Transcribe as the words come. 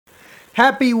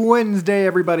Happy Wednesday,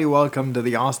 everybody. Welcome to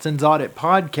the Austin's Audit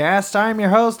Podcast. I'm your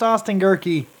host, Austin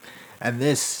Gerke, and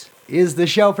this is the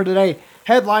show for today.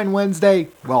 Headline Wednesday.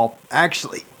 Well,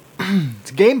 actually,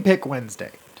 it's Game Pick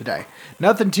Wednesday today.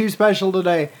 Nothing too special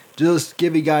today. Just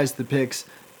give you guys the picks.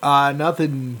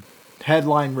 Nothing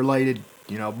headline related.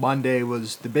 Monday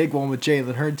was the big one with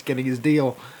Jalen Hurts getting his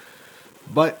deal.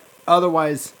 But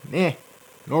otherwise,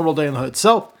 normal day in the hood.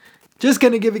 So, just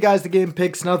going to give you guys the game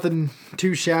picks. Nothing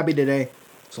too shabby today.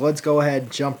 So let's go ahead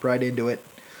and jump right into it.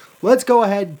 Let's go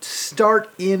ahead and start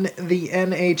in the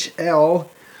NHL.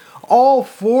 All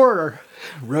four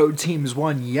road teams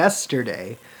won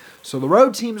yesterday. So the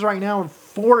road teams right now are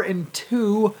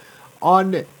 4-2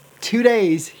 on 2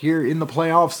 days here in the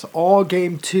playoffs. All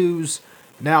game twos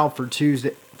now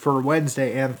for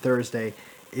Wednesday and Thursday.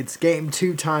 It's game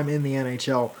 2 time in the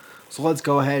NHL. So let's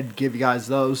go ahead and give you guys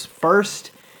those first.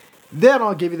 Then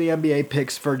I'll give you the NBA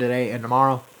picks for today and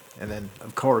tomorrow. And then,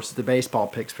 of course, the baseball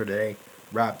picks for today.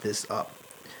 Wrap this up.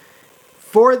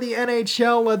 For the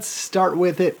NHL, let's start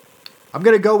with it. I'm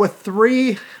going to go with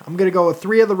three. I'm going to go with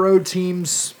 3 of the road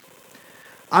teams.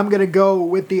 I'm going to go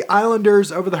with the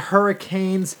Islanders over the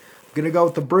Hurricanes. I'm going to go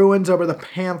with the Bruins over the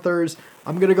Panthers.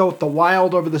 I'm going to go with the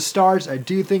Wild over the Stars. I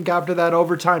do think after that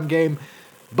overtime game,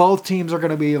 both teams are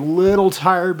going to be a little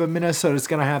tired, but Minnesota's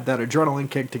going to have that adrenaline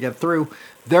kick to get through.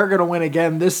 They're going to win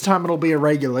again. This time it'll be a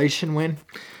regulation win.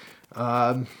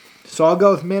 So I'll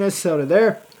go with Minnesota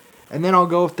there. And then I'll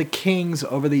go with the Kings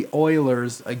over the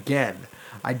Oilers again.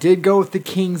 I did go with the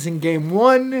Kings in game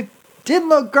 1. Didn't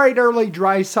look great early.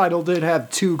 Draisaitl did have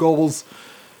 2 goals.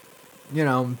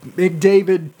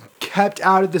 McDavid kept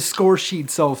out of the score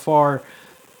sheet so far.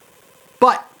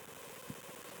 But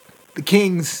the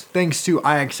Kings, thanks to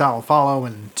Ix Alafalo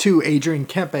and 2 Adrian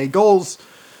Kempe goals,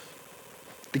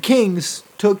 the Kings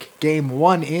took game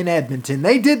 1 in Edmonton.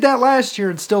 They did that last year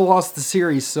and still lost the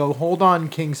series, so hold on,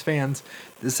 Kings fans.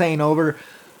 This ain't over.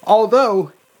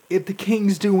 Although, if the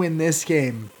Kings do win this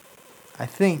game, I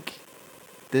think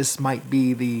this might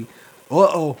be the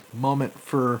moment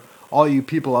for all you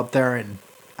people up there in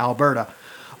Alberta.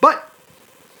 But,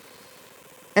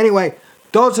 anyway,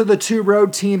 those are the 2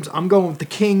 road teams. I'm going with the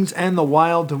Kings and the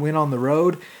Wild to win on the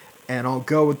road. And I'll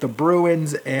go with the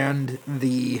Bruins and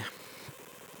the...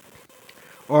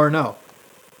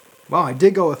 I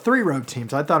did go with 3 road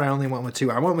teams. I thought I only went with 2.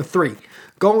 I went with 3.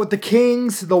 Going with the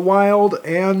Kings, the Wild,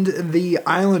 and the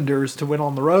Islanders to win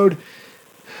on the road.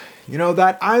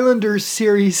 That Islanders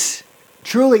series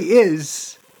truly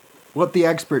is what the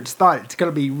experts thought. It's going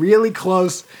to be really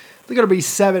close. They're going to be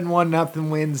 7-1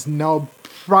 wins. No,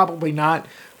 probably not.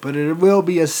 But it will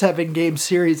be a 7-game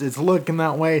series. It's looking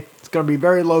that way. It's going to be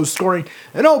very low scoring.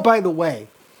 And by the way,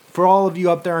 for all of you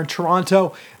up there in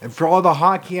Toronto, and for all the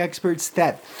hockey experts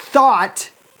that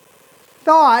thought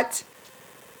that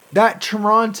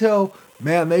Toronto,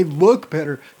 man, they look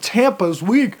better. Tampa's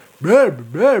weak.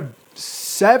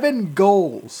 7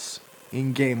 goals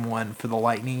in game 1 for the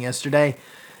Lightning yesterday.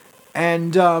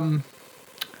 And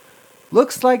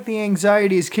looks like the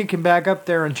anxiety is kicking back up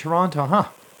there in Toronto, huh?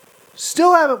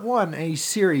 Still haven't won a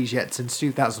series yet since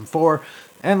 2004.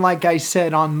 And like I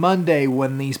said on Monday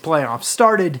when these playoffs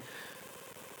started,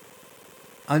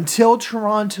 until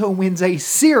Toronto wins a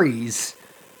series,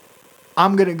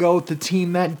 I'm going to go with the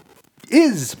team that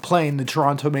is playing the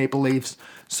Toronto Maple Leafs.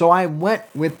 So I went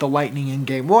with the Lightning in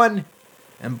game 1.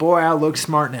 And boy, I look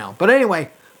smart now. But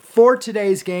anyway, for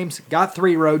today's games, got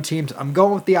 3 road teams. I'm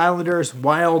going with the Islanders,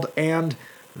 Wild, and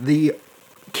the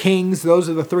Kings. Those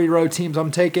are the 3 road teams I'm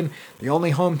taking. The only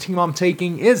home team I'm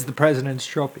taking is the President's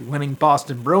Trophy winning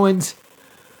Boston Bruins.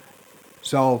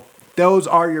 So those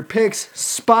are your picks.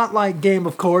 Spotlight game,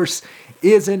 of course,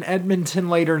 is in Edmonton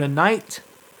later tonight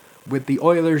with the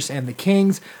Oilers and the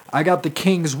Kings. I got the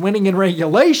Kings winning in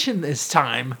regulation this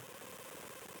time,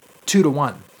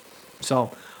 2-1.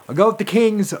 So I'll go with the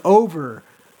Kings over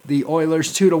the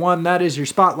Oilers 2-1. That is your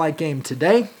spotlight game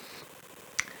today.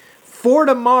 For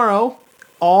tomorrow,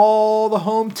 all the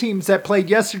home teams that played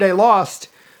yesterday lost,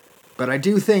 but I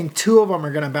do think 2 of them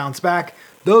are going to bounce back.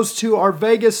 Those 2 are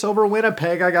Vegas over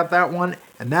Winnipeg. I got that one,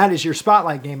 and that is your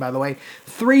spotlight game, by the way.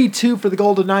 3-2 for the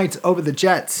Golden Knights over the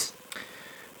Jets.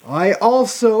 I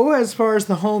also, as far as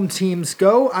the home teams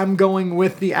go, I'm going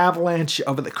with the Avalanche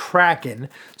over the Kraken,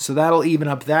 so that'll even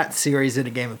up that series in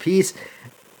a game apiece.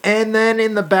 And then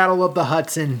in the Battle of the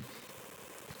Hudson,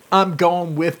 I'm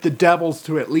going with the Devils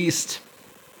to at least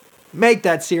make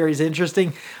that series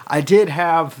interesting. I did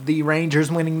have the Rangers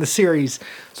winning the series,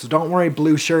 so don't worry,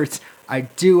 blue shirts. I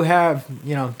do have,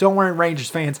 don't worry, Rangers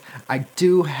fans. I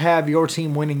do have your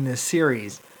team winning this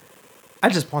series. I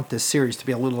just want this series to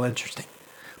be a little interesting.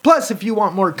 Plus, if you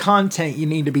want more content, you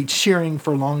need to be cheering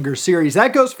for longer series.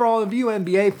 That goes for all of you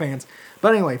NBA fans.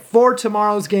 But anyway, for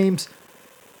tomorrow's games,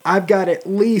 I've got at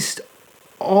least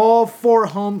all 4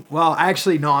 home. Well,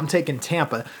 actually, no, I'm taking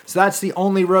Tampa. So that's the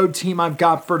only road team I've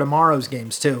got for tomorrow's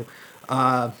games, too.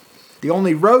 The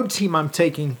only road team I'm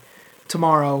taking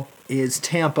tomorrow is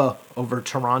Tampa over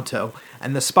Toronto.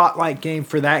 And the spotlight game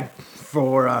for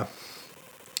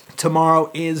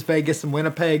tomorrow is Vegas and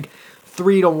Winnipeg.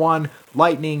 3-1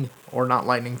 Lightning, or not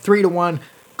Lightning, 3-1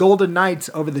 Golden Knights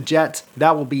over the Jets.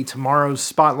 That will be tomorrow's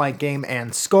spotlight game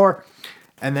and score.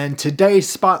 And then today's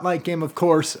spotlight game, of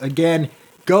course, again,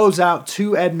 goes out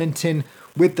to Edmonton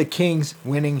with the Kings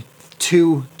winning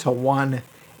 2-1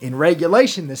 in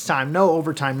regulation this time. No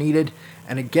overtime needed.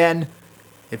 And again,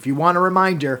 if you want a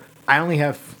reminder, I only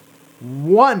have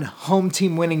 1 home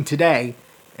team winning today,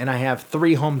 and I have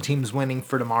 3 home teams winning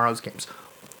for tomorrow's games.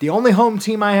 The only home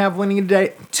team I have winning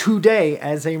today,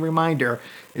 as a reminder,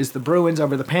 is the Bruins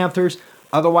over the Panthers.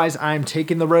 Otherwise, I'm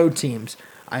taking the road teams.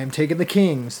 I am taking the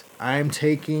Kings. I'm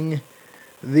taking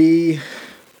the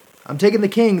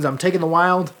Kings. I'm taking the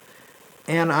Wild.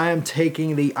 And I am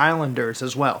taking the Islanders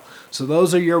as well. So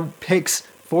those are your picks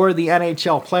for the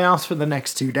NHL playoffs for the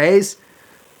next 2 days.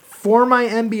 For my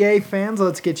NBA fans,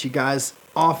 let's get you guys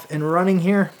off and running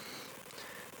here.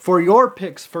 For your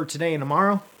picks for today and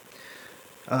tomorrow,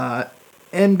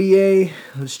 NBA,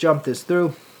 let's jump this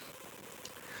through.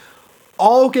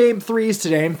 All game 3s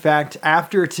today. In fact,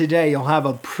 after today, you'll have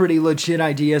a pretty legit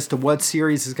idea as to what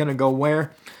series is going to go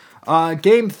where.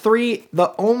 Game 3,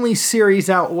 the only series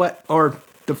out west, or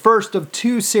the first of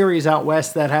 2 series out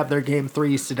west that have their game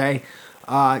 3s today.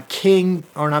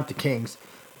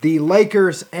 The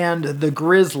Lakers and the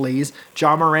Grizzlies.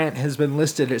 Ja Morant has been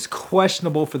listed as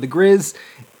questionable for the Grizz.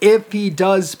 If he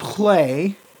does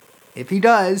play, I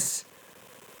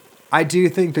do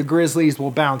think the Grizzlies will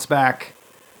bounce back.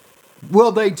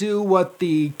 Will they do what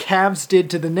the Cavs did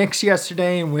to the Knicks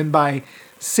yesterday and win by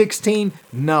 16?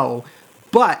 No.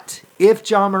 But if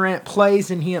Ja Morant plays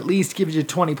and he at least gives you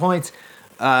 20 points,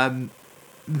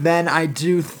 then I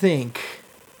do think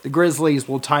the Grizzlies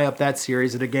will tie up that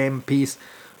series at a game apiece.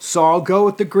 So I'll go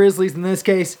with the Grizzlies in this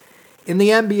case. In the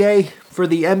NBA, for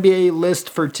the NBA list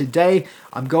for today,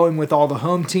 I'm going with all the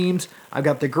home teams. I've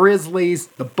got the Grizzlies,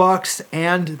 the Bucks,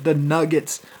 and the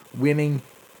Nuggets winning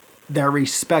their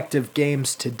respective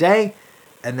games today.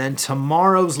 And then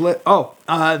tomorrow's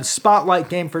spotlight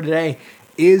game for today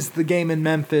is the game in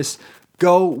Memphis.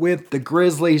 Go with the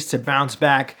Grizzlies to bounce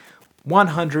back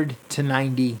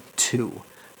 100-92.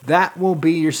 That will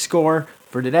be your score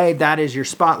for today. That is your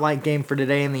spotlight game for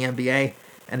today in the NBA.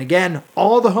 And again,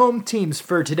 all the home teams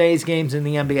for today's games in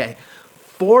the NBA.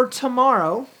 For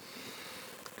tomorrow,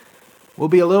 will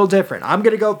be a little different. I'm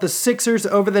going to go with the Sixers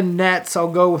over the Nets.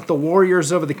 I'll go with the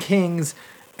Warriors over the Kings.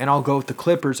 And I'll go with the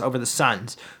Clippers over the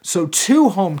Suns. So 2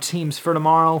 home teams for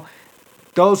tomorrow.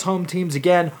 Those home teams,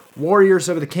 again, Warriors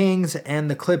over the Kings and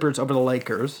the Clippers over the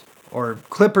Lakers. Or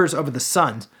Clippers over the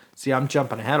Suns. See, I'm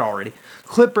jumping ahead already.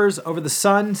 Clippers over the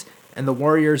Suns and the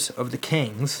Warriors over the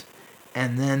Kings.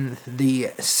 And then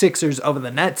the Sixers over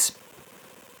the Nets.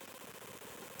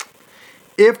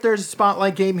 If there's a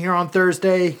spotlight game here on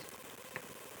Thursday,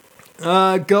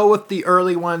 go with the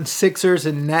early one, Sixers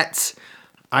and Nets.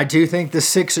 I do think the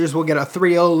Sixers will get a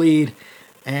 3-0 lead.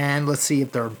 And let's see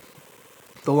if the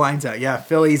line's out. Yeah,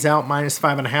 Philly's out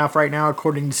 -5.5 right now,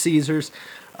 according to Caesars.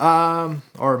 Or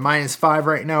 -5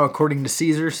 right now, according to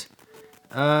Caesars.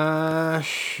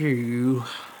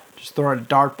 Just throwing a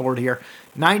dartboard here.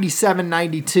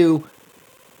 97-92.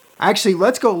 Actually,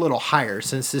 let's go a little higher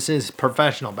since this is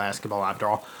professional basketball after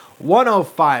all.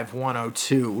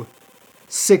 105-102.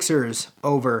 Sixers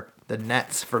over the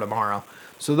Nets for tomorrow.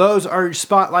 So those are your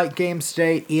spotlight games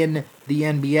today in the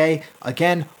NBA.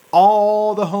 Again,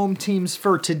 all the home teams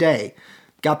for today.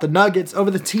 Got the Nuggets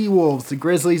over the T-Wolves, the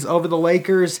Grizzlies over the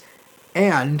Lakers,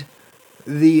 and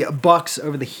the Bucks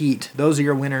over the Heat. Those are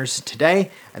your winners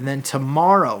today. And then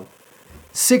tomorrow,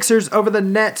 Sixers over the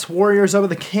Nets, Warriors over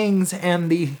the Kings, and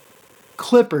the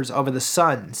Clippers over the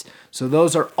Suns. So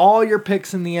those are all your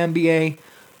picks in the NBA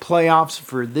playoffs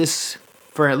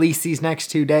for at least these next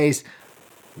 2 days.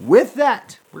 With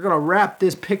that, we're going to wrap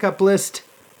this pickup list,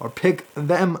 or pick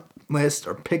them list,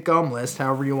 or pick-em list,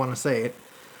 however you want to say it,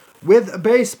 with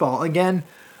baseball. Again,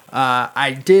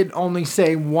 I did only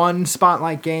say 1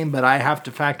 spotlight game, but I have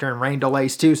to factor in rain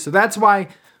delays too. So that's why,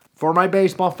 for my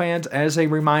baseball fans, as a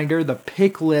reminder, the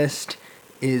pick list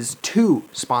is 2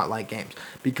 spotlight games.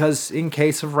 Because in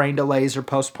case of rain delays or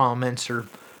postponements or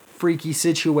freaky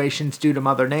situations due to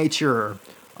Mother Nature or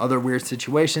other weird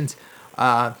situations,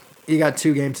 you got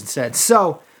 2 games instead.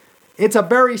 So, It's a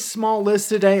very small list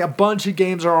today. A bunch of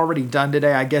games are already done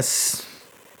today. I guess,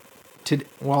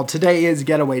 today is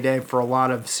getaway day for a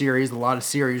lot of series. A lot of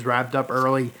series wrapped up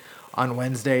early on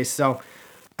Wednesday. So,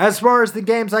 as far as the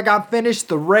games I got finished,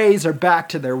 the Rays are back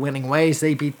to their winning ways.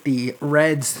 They beat the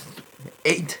Reds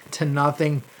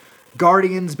 8-0.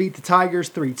 Guardians beat the Tigers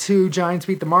 3-2. Giants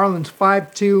beat the Marlins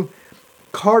 5-2.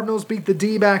 Cardinals beat the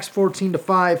D-backs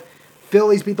 14-5.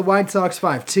 Phillies beat the White Sox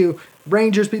 5-2.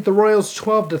 Rangers beat the Royals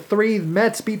 12-3.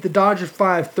 Mets beat the Dodgers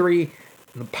 5-3.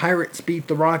 And the Pirates beat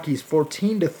the Rockies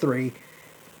 14-3.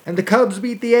 And the Cubs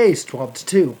beat the A's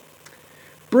 12-2.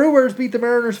 Brewers beat the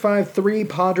Mariners 5-3.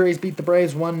 Padres beat the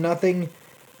Braves 1-0.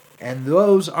 And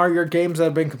those are your games that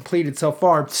have been completed so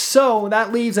far. So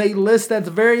that leaves a list that's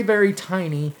very, very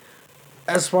tiny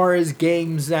as far as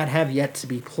games that have yet to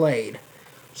be played.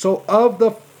 So of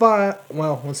the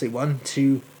let's see, 1,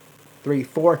 2, 3,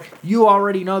 4. You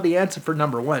already know the answer for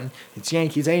number 1. It's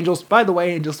Yankees-Angels. By the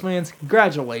way, Angels fans,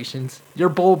 congratulations. Your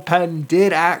bullpen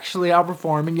did actually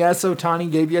outperform. And yes,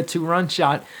 Ohtani gave you a 2-run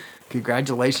shot.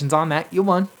 Congratulations on that. You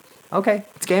won. Okay,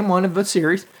 it's game 1 of the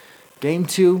series. Game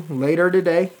 2 later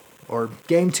today. Or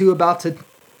game 2 about to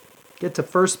get to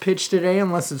first pitch today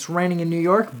unless it's raining in New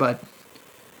York. But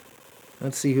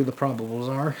let's see who the probables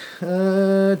are.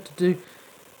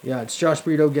 Yeah, it's Josh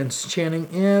Brito against Channing.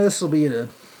 Yeah, this will be it.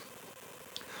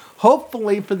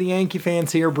 Hopefully for the Yankee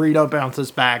fans here, Brito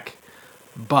bounces back.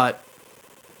 But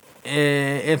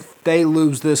if they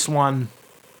lose this one,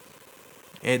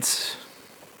 it's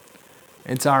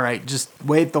all right. Just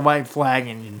wave the white flag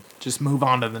and just move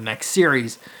on to the next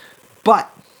series. But,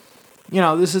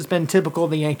 this has been typical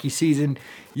of the Yankee season.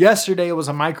 Yesterday was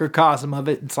a microcosm of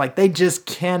it. It's like they just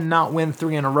cannot win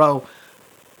 3 in a row.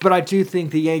 But I do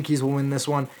think the Yankees will win this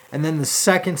one. And then the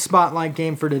second spotlight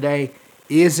game for today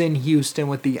is in Houston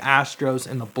with the Astros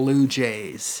and the Blue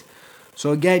Jays.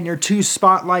 So again, your 2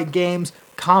 spotlight games,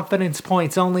 confidence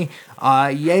points only.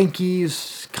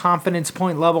 Yankees confidence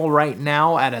point level right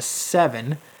now at a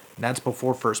 7. That's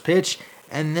before first pitch.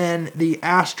 And then the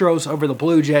Astros over the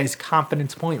Blue Jays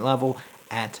confidence point level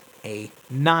at a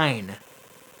 9.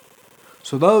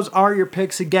 So those are your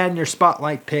picks. Again, your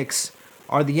spotlight picks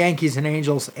are the Yankees and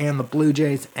Angels and the Blue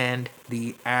Jays and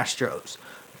the Astros.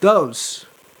 Those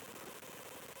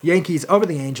Yankees over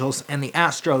the Angels and the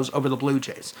Astros over the Blue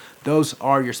Jays. Those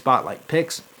are your spotlight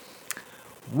picks.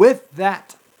 With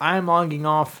that, I'm logging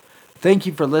off. Thank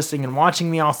you for listening and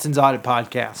watching the Austin's Audit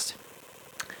Podcast.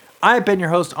 I've been your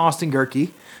host, Austin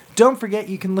Gerke. Don't forget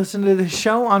you can listen to this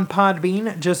show on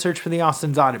Podbean. Just search for the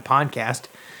Austin's Audit Podcast.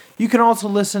 You can also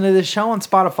listen to this show on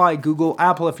Spotify, Google,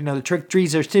 Apple, if you know the trick,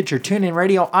 Deezer, Stitcher, TuneIn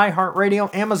Radio,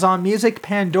 iHeartRadio, Amazon Music,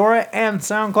 Pandora, and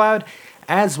SoundCloud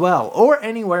as well, or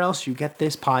anywhere else you get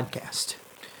this podcast.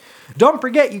 Don't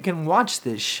forget you can watch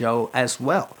this show as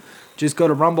well. Just go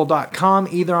to rumble.com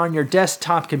either on your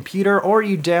desktop computer or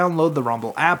you download the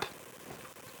Rumble app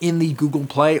in the Google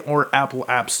Play or Apple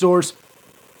app stores.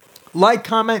 Like,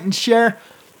 comment, and share.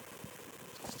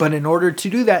 But in order to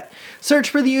do that, search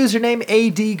for the username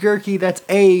ADGerke. That's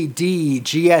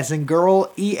A-D-G as in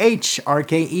girl,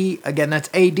 E-H-R-K-E. Again, that's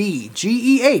A-D-G-E-H-R-K-E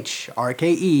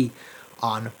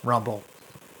on Rumble.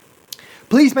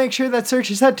 Please make sure that search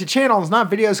is set to channels,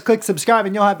 not videos. Click subscribe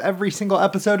and you'll have every single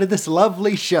episode of this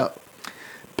lovely show.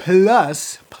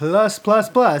 Plus,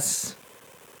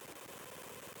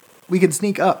 we can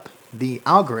sneak up the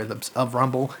algorithms of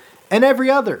Rumble and every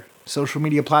other social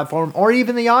media platform, or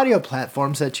even the audio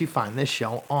platforms that you find this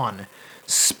show on.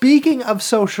 Speaking of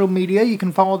social media, you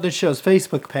can follow the show's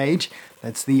Facebook page.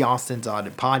 That's the Austin's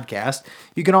Audit Podcast.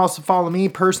 You can also follow me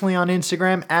personally on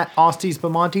Instagram at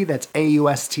AustiSpamanti. That's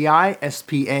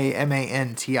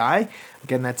AUSTISPAMANTI.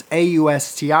 Again, that's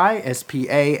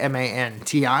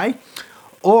AUSTISPAMANTI.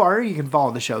 Or you can follow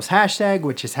the show's hashtag,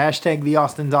 which is hashtag the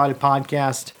Austin's Audit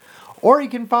Podcast. Or you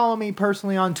can follow me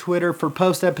personally on Twitter for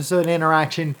post-episode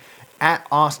interaction at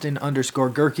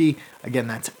Austin_Gerke. Again,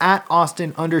 that's at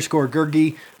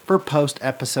Austin_Gerke for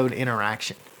post-episode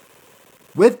interaction.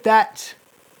 With that,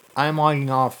 I'm logging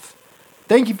off.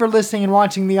 Thank you for listening and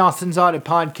watching the Austin's Audit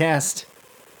Podcast.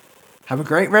 Have a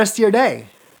great rest of your day.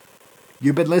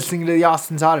 You've been listening to the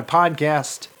Austin's Audit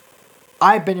Podcast.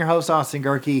 I've been your host, Austin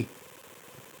Gerke.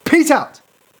 Peace out.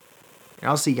 And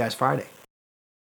I'll see you guys Friday.